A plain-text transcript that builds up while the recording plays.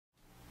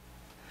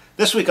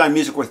This week on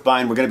Music Worth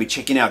Buying, we're going to be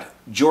checking out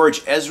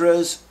George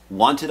Ezra's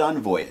Wanted on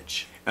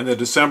Voyage. And the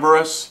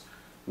Decemberists,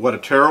 what a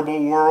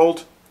terrible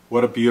world,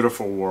 what a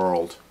beautiful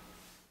world.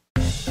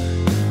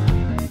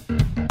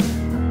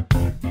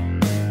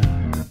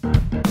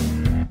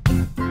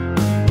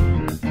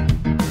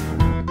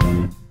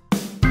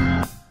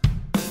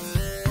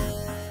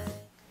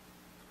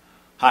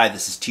 Hi,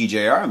 this is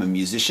TJR. I'm a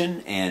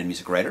musician and a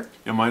music writer.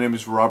 And my name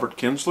is Robert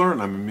Kinsler,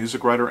 and I'm a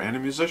music writer and a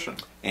musician.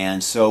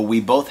 And so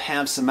we both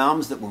have some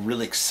albums that we're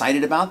really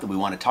excited about, that we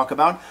want to talk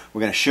about.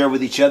 We're going to share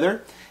with each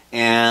other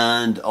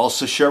and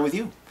also share with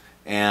you.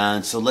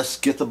 And so let's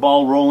get the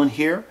ball rolling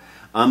here.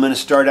 I'm going to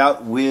start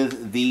out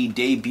with the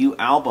debut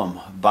album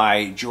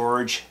by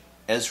George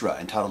Ezra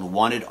entitled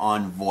Wanted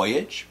on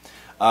Voyage.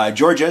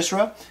 George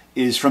Ezra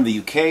is from the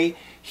UK.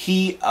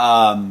 He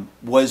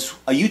was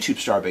a YouTube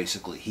star,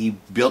 basically. He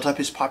built up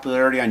his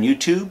popularity on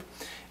YouTube,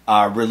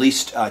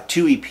 released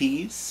 2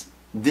 EPs.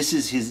 This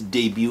is his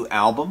debut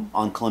album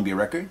on Columbia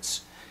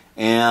Records.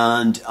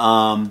 And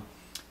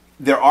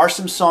there are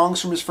some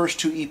songs from his first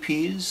 2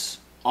 EPs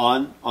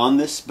on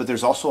this, but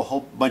there's also a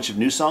whole bunch of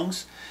new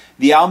songs.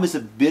 The album is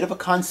a bit of a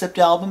concept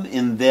album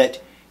in that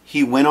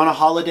he went on a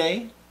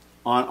holiday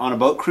on a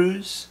boat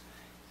cruise,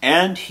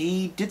 and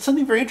he did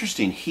something very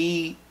interesting.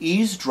 He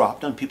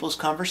eavesdropped on people's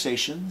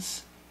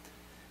conversations,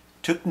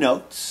 took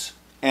notes,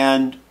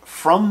 and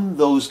from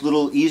those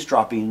little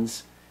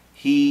eavesdroppings,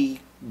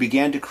 he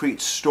began to create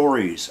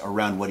stories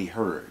around what he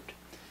heard,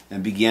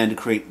 and began to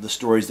create the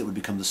stories that would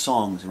become the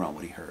songs around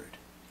what he heard.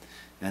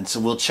 And so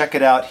we'll check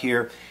it out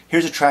here.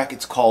 Here's a track.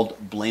 It's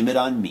called Blame It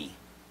On Me.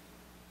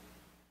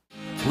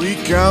 We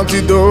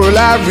counted all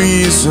our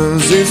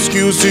reasons,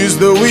 excuses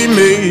that we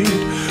made.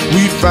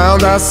 We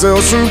found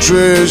ourselves some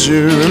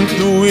treasure and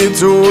threw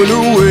it all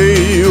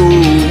away. Oh,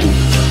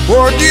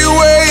 what you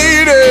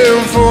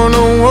waiting for?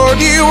 No, what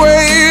you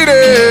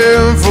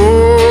waiting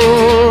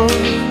for?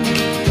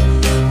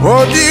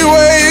 What you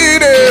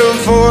waiting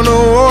for? No,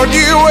 what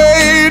you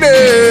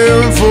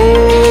waiting for?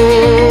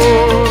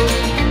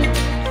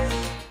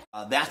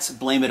 That's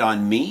Blame It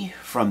On Me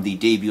from the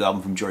debut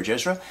album from George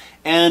Ezra.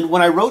 And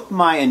when I wrote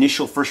my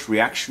initial first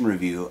reaction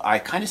review, I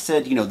kind of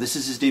said, you know, this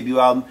is his debut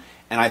album,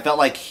 and I felt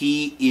like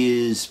he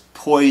is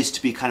poised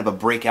to be kind of a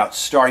breakout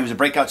star. He was a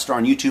breakout star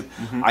on YouTube.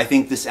 I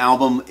think this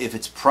album, if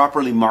it's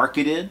properly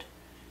marketed,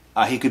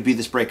 he could be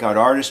this breakout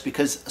artist,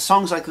 because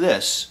songs like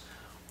this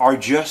are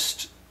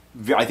just,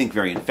 I think,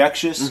 very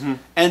infectious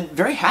and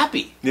very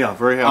happy. Yeah,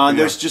 very happy.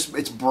 There's just,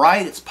 it's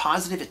bright, it's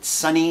positive, it's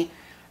sunny.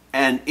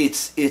 And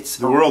it's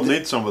the world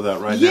needs some of that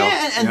right now.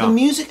 Yeah, and the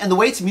music and the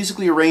way it's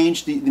musically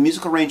arranged, the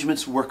musical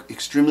arrangements work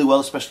extremely well,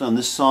 especially on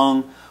this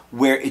song,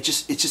 where it's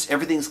just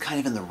everything's kind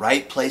of in the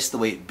right place, the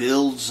way it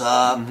builds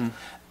up,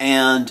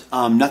 and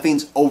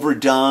nothing's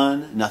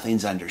overdone,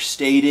 nothing's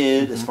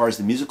understated as far as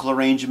the musical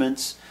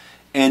arrangements,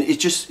 and it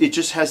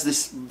just has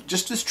this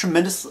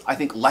tremendous, I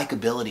think,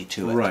 likability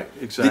to it. Right,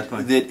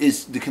 exactly.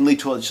 That can lead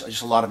to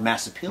just a lot of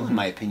mass appeal, in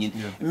my opinion.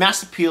 Yeah. And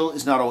mass appeal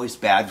is not always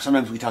bad.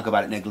 Sometimes we talk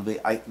about it negatively.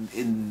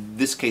 In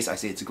this case, I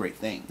say it's a great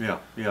thing. Yeah,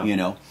 yeah. You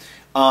know,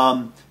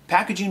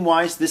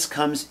 packaging-wise, this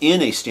comes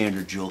in a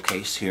standard jewel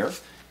case here.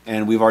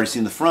 And we've already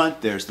seen the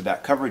front. There's the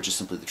back cover, just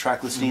simply the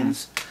track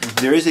listings.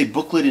 There is a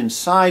booklet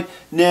inside.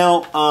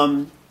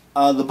 Now,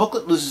 the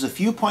booklet loses a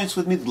few points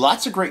with me.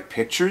 Lots of great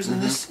pictures in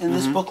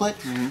this booklet.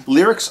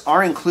 Lyrics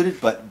are included,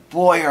 but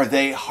boy, are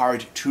they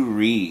hard to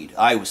read.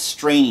 I was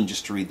straining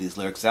just to read these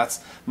lyrics.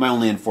 That's my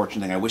only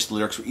unfortunate thing. I wish the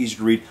lyrics were easier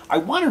to read. I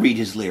want to read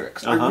his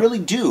lyrics. I really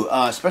do,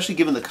 especially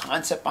given the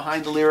concept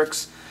behind the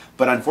lyrics.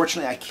 But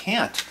unfortunately, I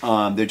can't.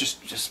 They're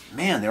just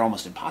man, they're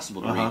almost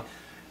impossible to read.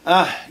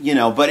 You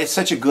know, but it's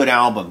such a good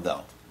album,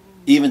 though.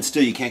 Even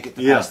still, you can't get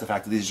past the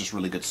fact that these are just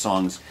really good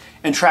songs.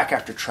 And track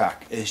after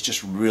track is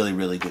just really,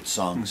 really good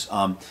songs.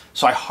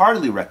 So I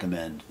heartily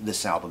recommend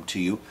this album to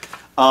you.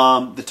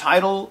 The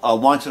title,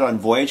 Wanted on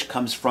Voyage,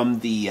 comes from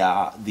the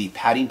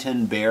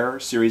Paddington Bear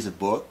series of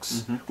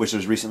books, which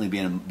there's recently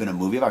been a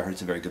movie of. I heard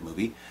it's a very good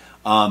movie.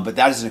 But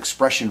that is an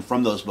expression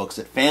from those books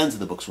that fans of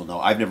the books will know.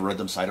 I've never read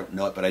them, so I don't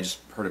know it, but I just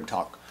heard him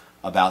talk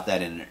about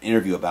that in an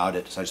interview about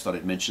it, so I just thought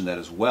I'd mention that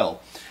as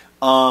well.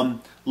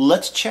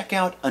 Let's check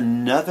out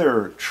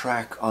another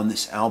track on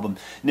this album.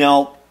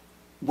 Now,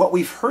 what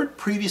we've heard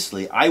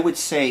previously, I would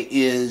say,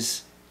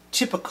 is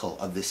typical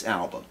of this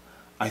album.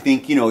 I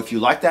think, you know, if you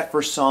like that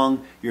first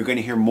song, you're going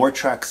to hear more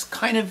tracks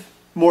kind of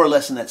more or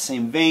less in that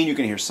same vein. You're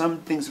going to hear some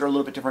things that are a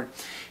little bit different.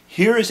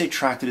 Here is a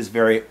track that is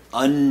very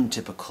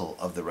untypical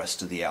of the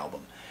rest of the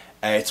album.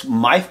 It's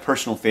my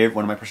personal favorite,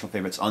 one of my personal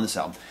favorites on this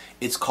album.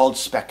 It's called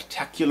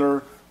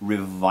Spectacular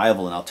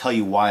Revival, and I'll tell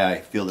you why I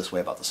feel this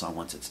way about the song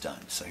once it's done.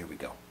 So here we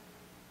go.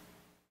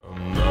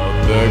 I'm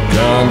not that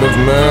kind of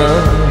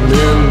man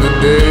in the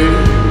day.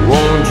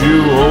 Won't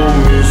you hold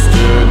me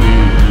steady?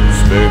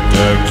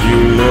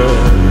 Spectacular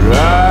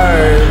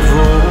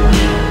rival.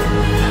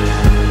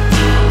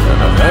 And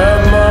I've had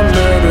my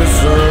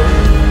medicine,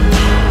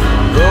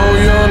 though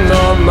you're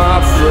not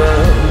my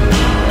friend.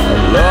 I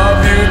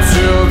love you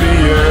till the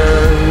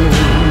end.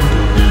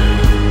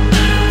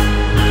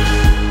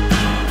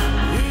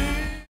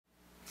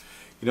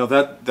 You know,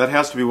 that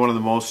has to be one of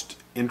the most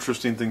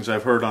interesting things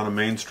I've heard on a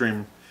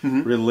mainstream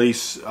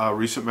release,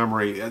 recent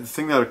memory. The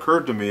thing that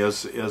occurred to me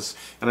is,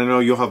 and I know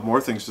you'll have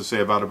more things to say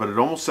about it, but it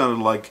almost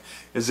sounded like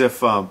as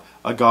if a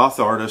goth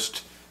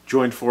artist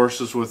joined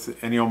forces with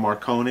Ennio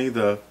Morricone,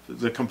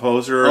 the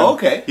composer. Oh,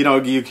 okay. You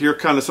know, you hear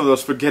kind of some of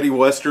those spaghetti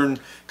western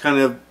kind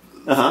of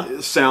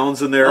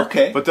sounds in there.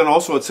 Okay. But then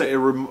also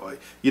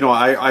you know,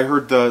 I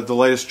heard the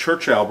latest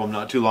Church album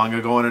not too long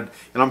ago, and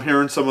I'm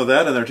hearing some of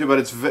that in there too. But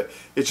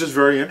it's just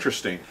very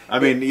interesting. I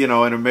mean, you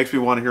know, and it makes me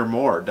want to hear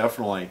more.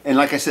 Definitely. And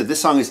like I said, this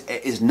song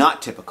is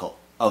not typical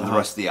of the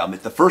rest of the album.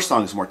 The first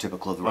song is more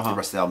typical of what the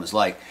rest of the album is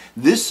like.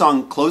 This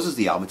song closes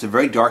the album. It's a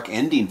very dark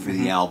ending for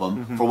the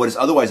album, for what is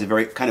otherwise a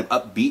very kind of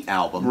upbeat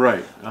album.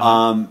 Right.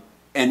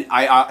 And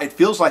it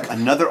feels like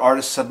another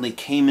artist suddenly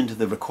came into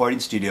the recording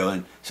studio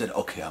and said,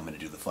 "Okay, I'm going to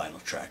do the final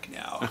track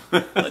now.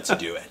 Let's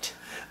do it."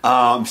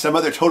 Some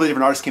other totally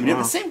different artist came in,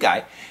 the same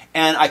guy.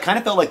 And I kind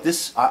of felt like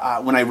this,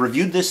 when I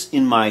reviewed this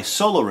in my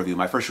solo review,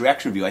 my first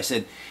reaction review, I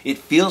said, it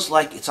feels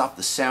like it's off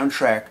the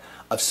soundtrack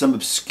of some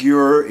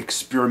obscure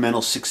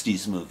experimental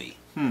 60s movie.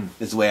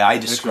 Is the way I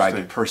describe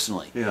it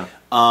personally. Yeah.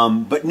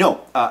 But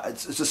no,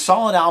 it's a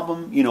solid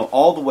album, you know,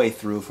 all the way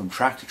through from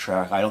track to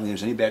track. I don't think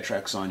there's any bad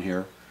tracks on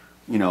here.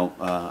 You know,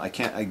 I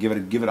give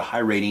it a high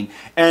rating,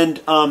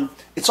 and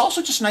it's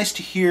also just nice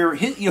to hear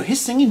his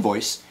singing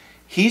voice.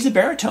 He's a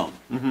baritone.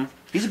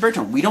 He's a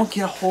baritone. We don't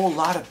get a whole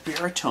lot of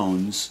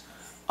baritones,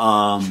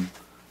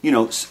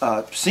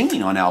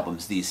 singing on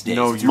albums these days.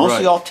 No, it's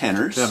mostly all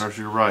tenors. Tenors,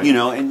 you're right. You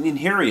know, and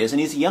here he is, and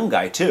he's a young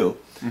guy too,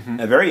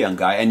 a very young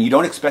guy, and you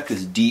don't expect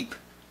this deep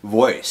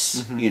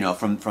voice, you know,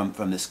 from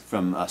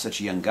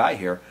such a young guy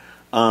here.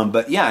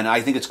 But yeah, and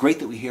I think it's great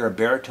that we hear a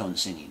baritone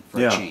singing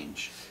for a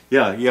change.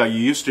 Yeah, you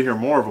used to hear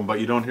more of them, but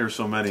you don't hear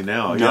so many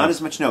now. Not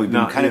as much now. We've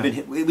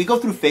been we go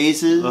through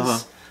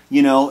phases.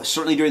 You know,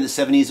 certainly during the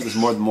 70s it was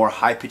more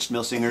high-pitched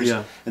male singers.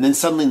 And then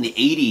suddenly in the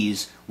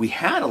 80s we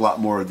had a lot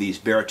more of these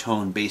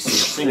baritone bass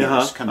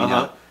singers coming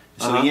out.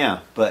 So yeah,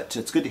 but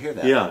it's good to hear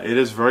that. Yeah, it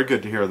is very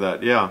good to hear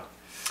that, yeah.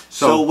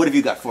 So what have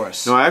you got for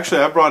us? No, actually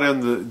I brought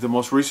in the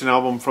most recent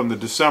album from the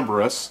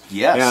Decemberists.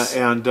 Yes.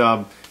 And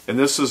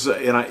this is,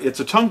 it's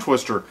a tongue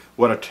twister.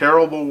 What a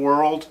terrible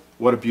world.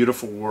 What a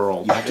beautiful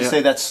world. You have to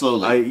say that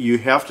slowly. You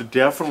have to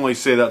definitely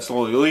say that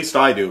slowly. At least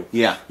I do.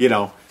 Yeah. You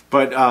know,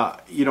 but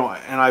you know,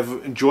 and I've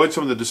enjoyed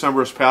some of the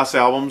Decemberists' past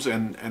albums,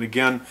 and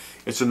again,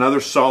 it's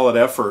another solid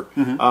effort.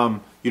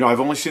 You know, I've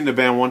only seen the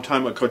band one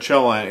time at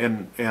Coachella,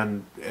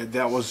 and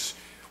that was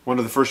one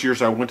of the first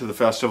years I went to the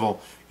festival,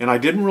 and I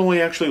didn't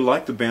really actually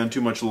like the band too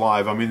much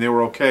live. I mean, they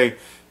were okay,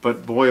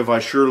 but boy, have I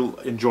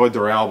sure enjoyed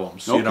their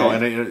albums. You know,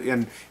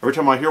 and every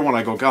time I hear one,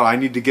 I go, God, I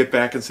need to get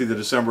back and see the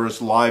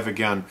Decemberists live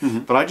again.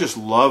 But I just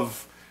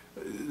love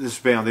this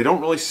band. They don't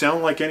really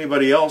sound like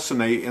anybody else,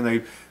 and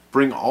they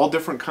bring all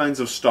different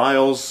kinds of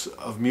styles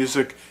of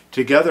music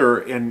together,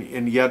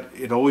 and yet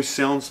it always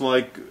sounds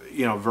like,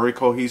 you know, very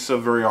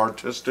cohesive, very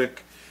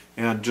artistic,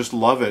 and just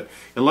love it.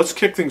 And let's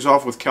kick things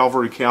off with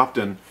Calvary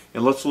Captain,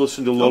 and let's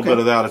listen to a little bit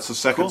of that. It's the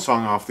second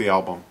song off the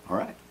album. All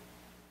right.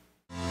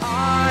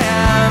 I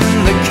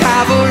am the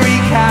cavalry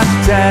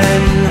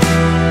captain.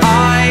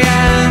 I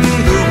am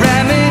the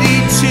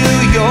remedy to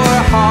your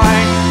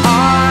heart.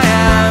 I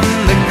am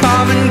the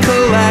common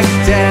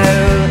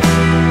collective.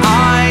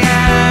 I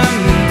am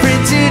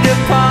printed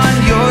upon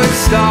your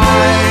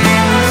stars.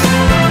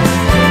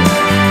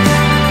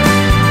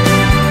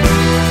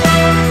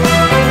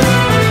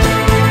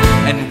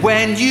 And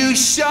when you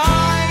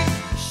shine.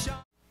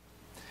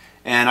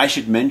 And I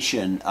should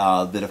mention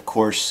that, of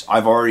course,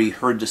 I've already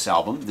heard this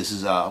album. This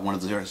is one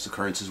of those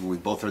occurrences where we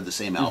both heard the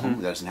same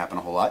album. That doesn't happen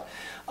a whole lot.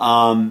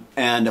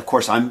 And, of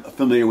course, I'm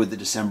familiar with the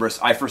Decemberists.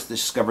 I first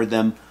discovered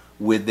them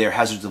with their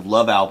Hazards of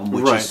Love album,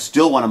 which is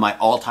still one of my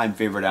all-time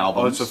favorite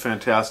albums. Oh, it's a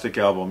fantastic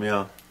album,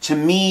 yeah. To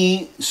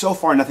me, so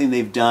far, nothing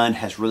they've done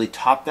has really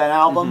topped that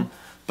album.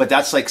 But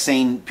that's like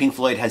saying Pink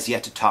Floyd has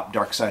yet to top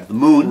Dark Side of the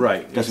Moon.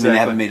 Right. Doesn't mean they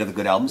haven't made other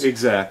good albums.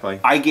 Exactly.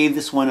 I gave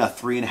this one a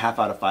 3.5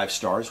 out of 5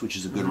 stars, which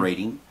is a good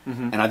rating.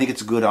 And I think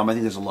it's a good album. I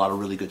think there's a lot of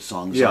really good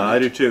songs on it. I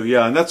do too.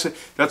 Yeah, and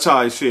that's how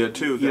I see it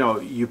too. You know,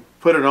 you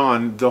put it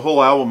on, the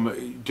whole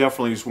album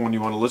definitely is one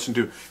you want to listen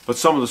to, but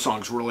some of the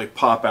songs really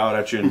pop out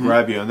at you and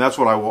grab you, and that's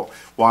what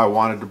why I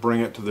wanted to bring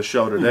it to the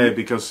show today,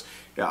 because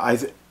I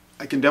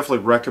can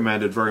definitely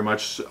recommend it very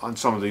much on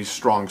some of these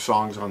strong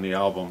songs on the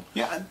album.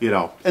 Yeah. You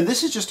know. And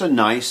this is just a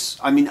nice,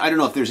 I mean, I don't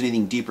know if there's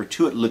anything deeper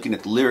to it looking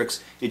at the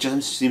lyrics. It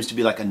just seems to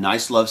be like a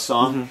nice love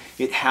song.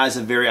 It has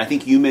a very, I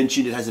think you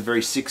mentioned it has a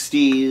very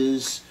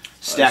 60s,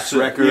 Stax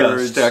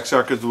Records. Yeah, Stax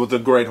Records with the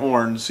great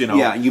horns, you know.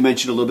 Yeah, you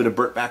mentioned a little bit of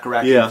Burt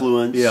Bacharach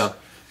influence. Yeah.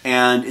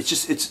 And it's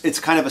just, it's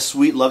kind of a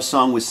sweet love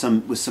song with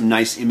some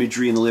nice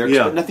imagery in the lyrics,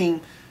 but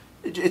nothing...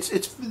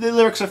 the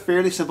lyrics are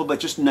fairly simple, but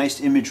just nice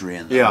imagery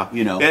in them. Yeah,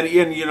 you know.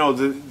 And you know,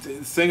 the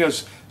thing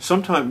is,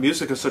 sometimes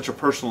music is such a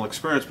personal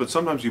experience, but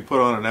sometimes you put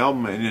on an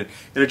album and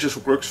it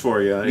just works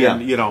for you. Yeah.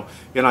 And you know,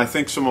 and I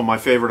think some of my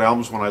favorite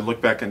albums, when I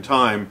look back in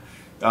time,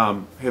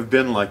 have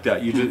been like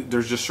that.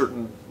 There's just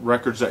certain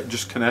records that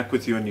just connect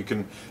with you, and you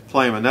can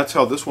play them, and that's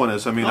how this one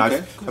is. I mean,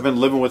 Okay, I've been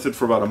living with it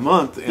for about a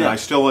month, and I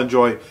still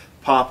enjoy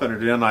popping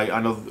it in. I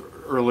know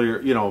earlier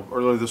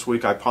this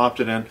week I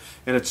popped it in,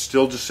 and it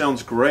still just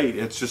sounds great.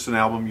 It's just an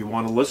album you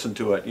want to listen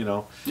to it,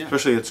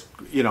 especially it's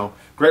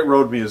great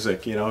road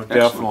music,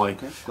 definitely.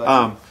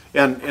 Okay,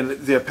 and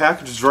the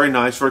package is very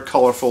nice, very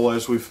colorful,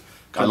 as we've.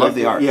 I love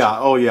the art. Yeah,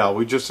 oh yeah,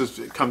 we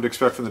just come to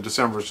expect from the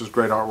Decemberists is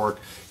great artwork.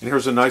 And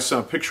here's a nice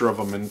picture of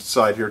them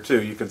inside here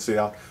too. You can see,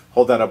 I'll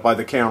hold that up by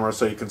the camera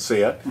so you can see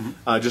it.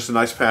 Just a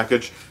nice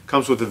package.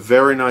 Comes with a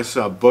very nice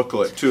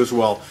booklet too as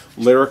well.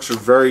 Lyrics are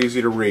very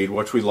easy to read,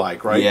 which we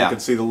like, right? Yeah. You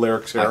can see the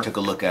lyrics here. I took a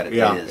look at it.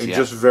 Yeah, It is, it's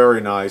just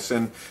very nice,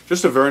 and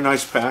just a very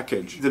nice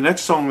package. The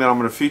next song that I'm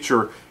going to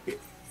feature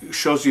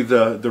shows you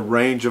the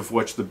range of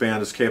which the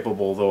band is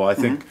capable, though I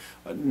think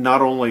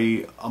not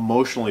only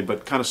emotionally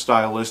but kind of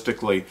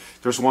stylistically.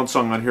 There's one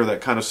song on here that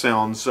kind of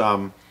sounds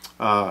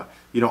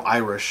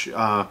Irish.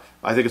 I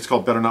think it's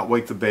called "Better Not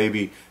Wake the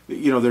Baby."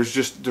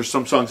 There's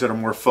some songs that are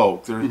more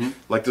folk.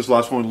 Like this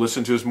last one we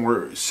listened to is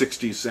more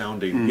 '60s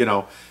sounding.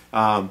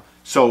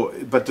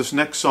 But this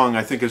next song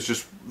I think is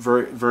just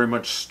very, very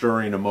much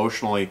stirring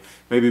emotionally.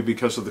 Maybe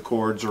because of the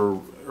chords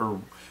or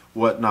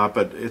whatnot,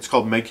 but it's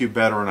called "Make You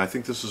Better," and I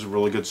think this is a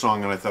really good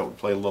song, and I thought we'd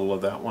play a little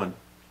of that one.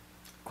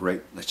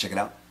 Great. Let's check it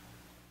out.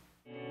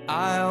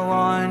 I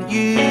want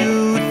you,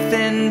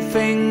 thin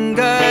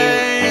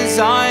fingers.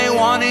 I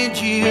wanted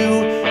you,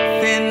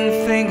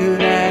 thin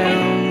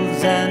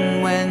fingernails.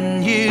 And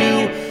when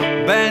you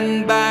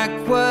bend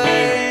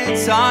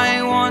backwards,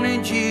 I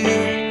wanted you,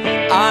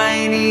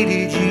 I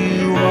needed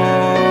you,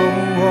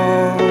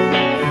 oh,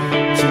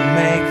 to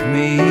make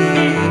me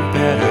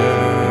better.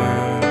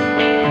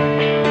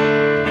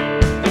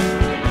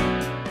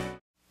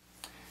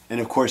 And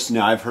of course,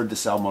 now I've heard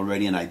this album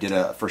already, and I did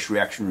a first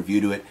reaction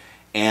review to it.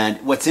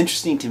 And what's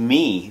interesting to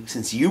me,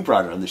 since you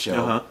brought it on the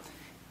show,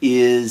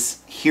 is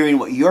hearing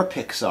what your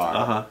picks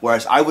are.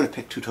 Whereas I would have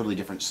picked two totally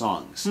different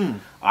songs.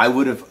 I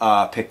would have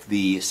picked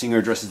the Singer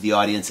Addresses the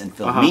Audience and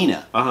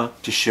Philomena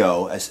to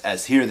show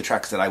as here are the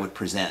tracks that I would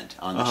present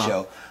on the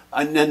show.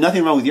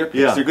 Nothing wrong with your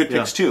picks; they're good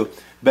picks too.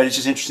 But it's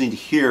just interesting to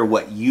hear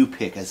what you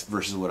pick as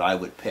versus what I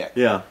would pick.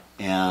 Yeah.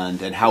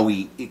 And how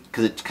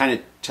because it kind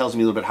of tells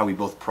me a little bit how we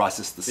both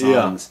process the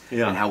songs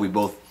and how we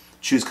both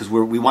choose, because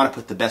we want to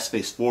put the best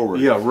face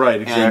forward. Yeah, right,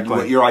 exactly. And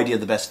what your idea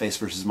of the best face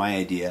versus my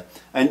idea.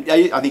 And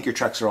I think your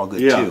tracks are all good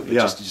too. But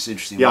just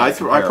interesting. Yeah, I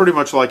pretty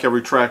much like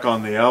every track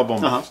on the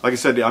album. Like I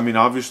said, I mean,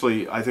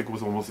 obviously, I think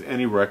with almost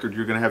any record,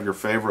 you're going to have your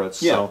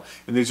favorites. Yeah. So,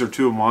 and these are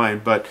two of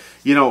mine. But,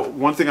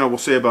 one thing I will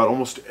say about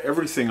almost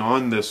everything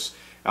on this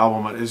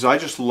album is I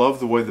just love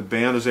the way the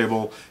band is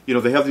able,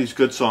 they have these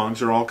good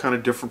songs, they're all kind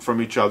of different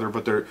from each other,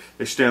 but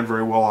they stand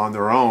very well on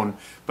their own,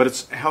 but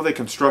it's how they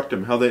construct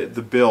them, how the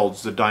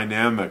builds, the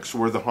dynamics,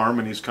 where the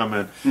harmonies come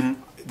in.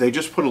 They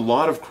just put a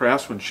lot of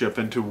craftsmanship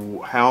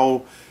into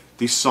how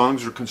these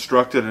songs are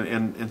constructed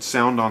and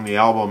sound on the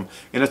album,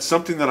 and it's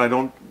something that I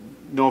don't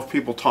know if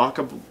people talk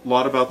a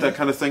lot about that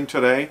kind of thing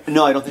today.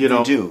 No, I don't think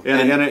they do.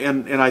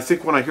 And I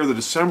think when I hear the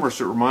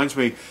Decemberists, it reminds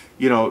me,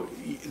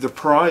 the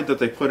pride that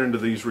they put into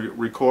these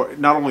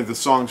not only the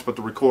songs but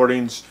the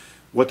recordings,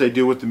 what they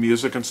do with the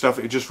music and stuff.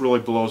 It just really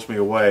blows me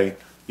away.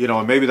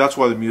 And maybe that's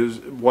why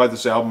why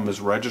this album is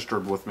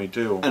registered with me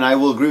too. And I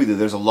will agree with you.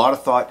 There's a lot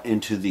of thought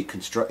into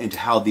into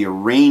how the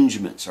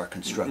arrangements are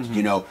constructed.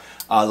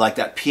 Like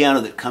that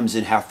piano that comes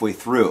in halfway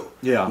through.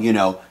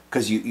 Yeah.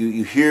 Because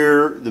you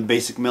hear the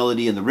basic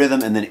melody and the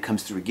rhythm, and then it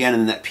comes through again,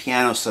 and then that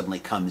piano suddenly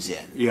comes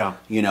in. Yeah.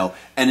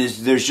 And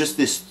there's just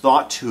this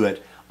thought to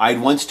it. I'd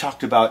once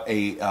talked about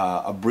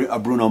a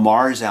Bruno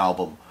Mars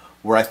album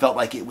where I felt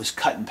like it was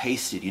cut and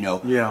pasted.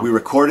 We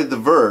recorded the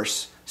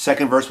verse.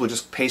 Second verse, we'll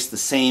just paste the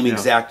same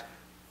exact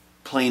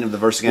plane of the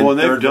verse again.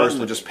 Third verse,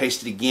 we'll just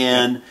paste it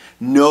again.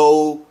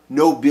 No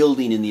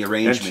building in the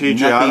arrangement. And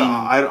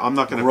TJ, I'm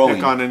not going to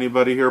pick on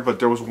anybody here, but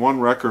there was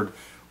one record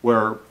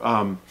where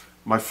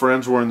my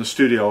friends were in the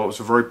studio. It was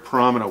a very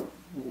prominent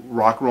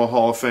Rock and Roll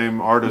Hall of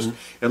Fame artist,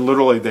 and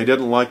literally they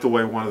didn't like the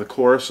way one of the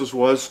choruses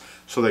was,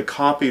 so they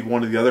copied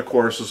one of the other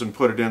choruses and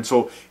put it in.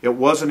 So it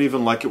wasn't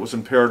even like it was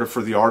imperative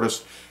for the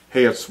artist,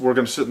 hey, we're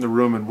going to sit in the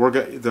room and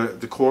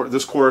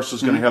this chorus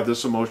is going to have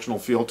this emotional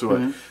feel to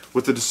it.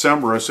 With the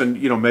Decemberists,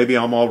 and maybe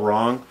I'm all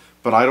wrong,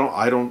 but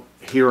I don't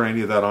hear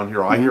any of that on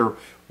here. I hear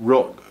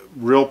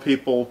real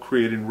people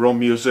creating real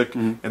music,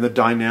 and the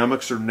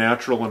dynamics are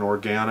natural and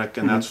organic,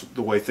 and that's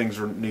the way things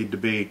need to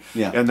be.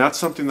 And that's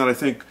something that I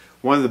think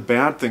one of the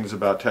bad things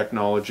about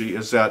technology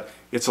is that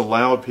it's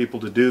allowed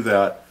people to do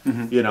that.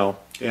 And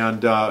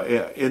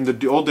in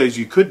the old days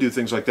you could do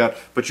things like that,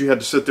 but you had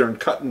to sit there and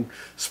cut and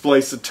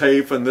splice the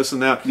tape and this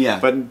and that.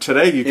 But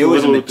today you can. It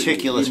was a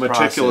meticulous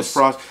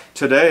process.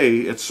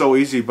 Today it's so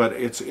easy, but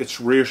it's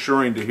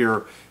reassuring to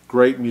hear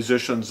great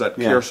musicians that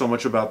care so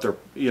much about their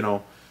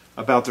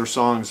about their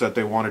songs that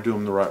they want to do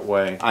them the right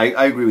way.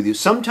 I agree with you.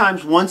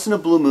 Sometimes, once in a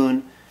blue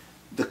moon,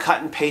 the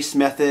cut and paste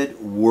method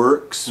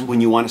works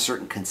when you want a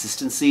certain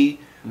consistency,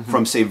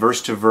 from say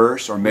verse to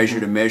verse or measure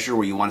to measure,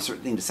 where you want a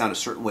certain thing to sound a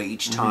certain way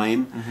each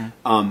time.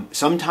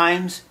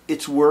 Sometimes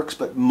it works,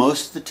 but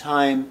most of the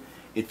time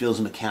it feels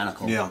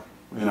mechanical.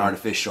 And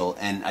artificial,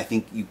 and I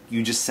think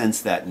you just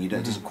sense that, and it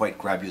doesn't quite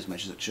grab you as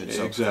much as it should.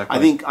 So exactly. I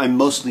think I'm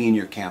mostly in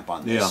your camp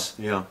on this.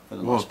 For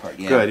the most part.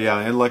 Good,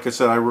 and like I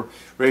said,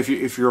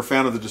 if you're a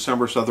fan of the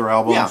Decemberists' other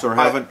albums or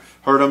haven't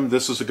heard them,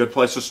 this is a good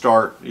place to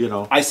start.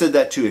 I said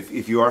that too.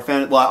 If you are a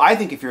fan, well, I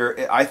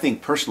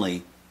think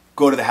personally,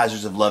 go to the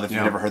Hazards of Love if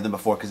you've never heard them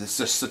before, because it's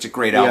just such a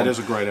great album. Yeah, it is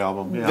a great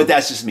album. But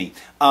that's just me.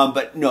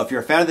 But no, if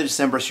you're a fan of the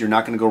Decemberists, you're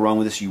not going to go wrong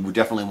with this. You would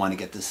definitely want to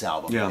get this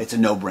album. It's a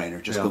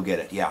no-brainer. Just go get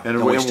it. And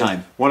don't waste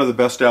time. One of the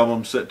best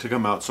albums to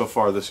come out so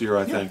far this year,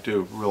 I think,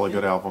 too. Really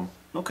good album.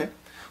 Okay.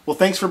 Well,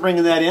 thanks for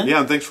bringing that in.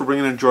 Yeah, and thanks for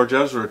bringing in George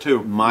Ezra,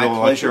 too. My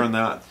pleasure. Like hearing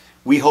that.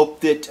 We hope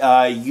that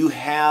you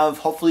have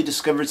hopefully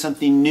discovered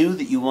something new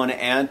that you want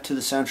to add to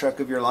the soundtrack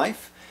of your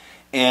life.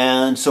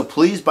 And so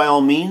please, by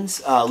all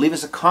means, leave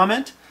us a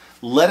comment.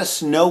 Let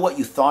us know what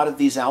you thought of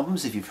these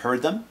albums if you've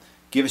heard them.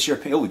 Give us your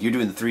opinion. Oh, you're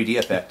doing the 3D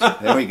effect.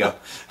 There we go.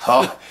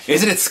 Oh,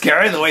 isn't it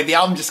scary the way the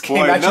album just came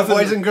at you,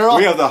 boys and girls?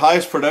 We have the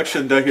highest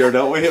production here,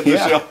 don't we, at the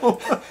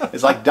show?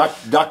 It's like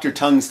Dr.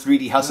 Tongue's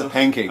 3D House of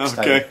Pancakes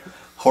type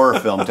horror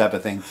film type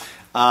of thing.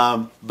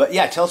 But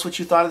yeah, tell us what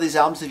you thought of these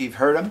albums if you've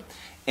heard them,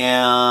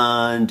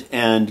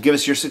 and give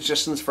us your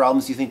suggestions for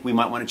albums you think we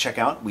might want to check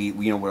out.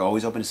 We're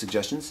always open to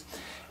suggestions.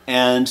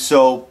 And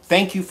so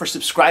thank you for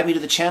subscribing to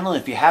the channel.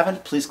 And if you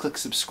haven't, please click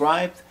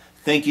subscribe.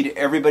 Thank you to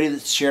everybody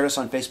that's shared us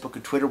on Facebook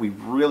and Twitter. We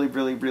really,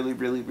 really, really,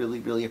 really,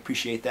 really, really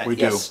appreciate that. We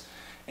do.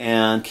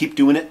 And keep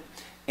doing it.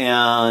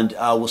 And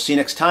we'll see you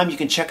next time. You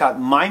can check out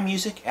my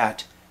music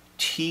at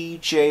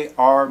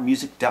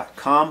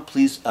tjrmusic.com.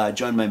 Please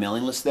join my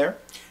mailing list there.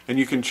 And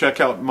you can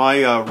check out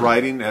my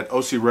writing at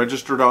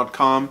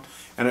ocregister.com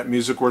and at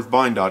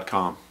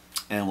musicworthbuying.com.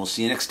 And we'll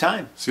see you next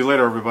time. See you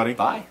later, everybody.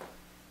 Bye.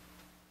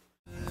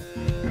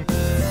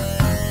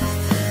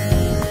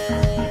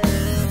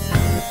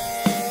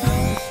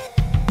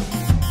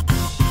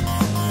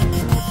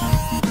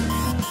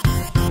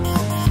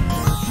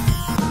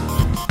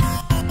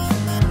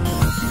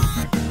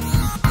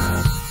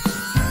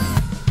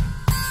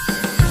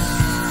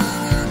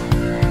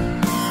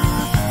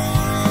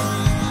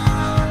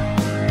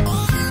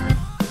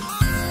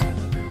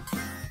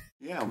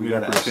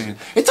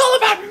 It's all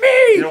about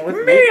me!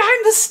 Me,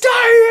 I'm the star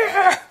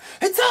here!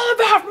 It's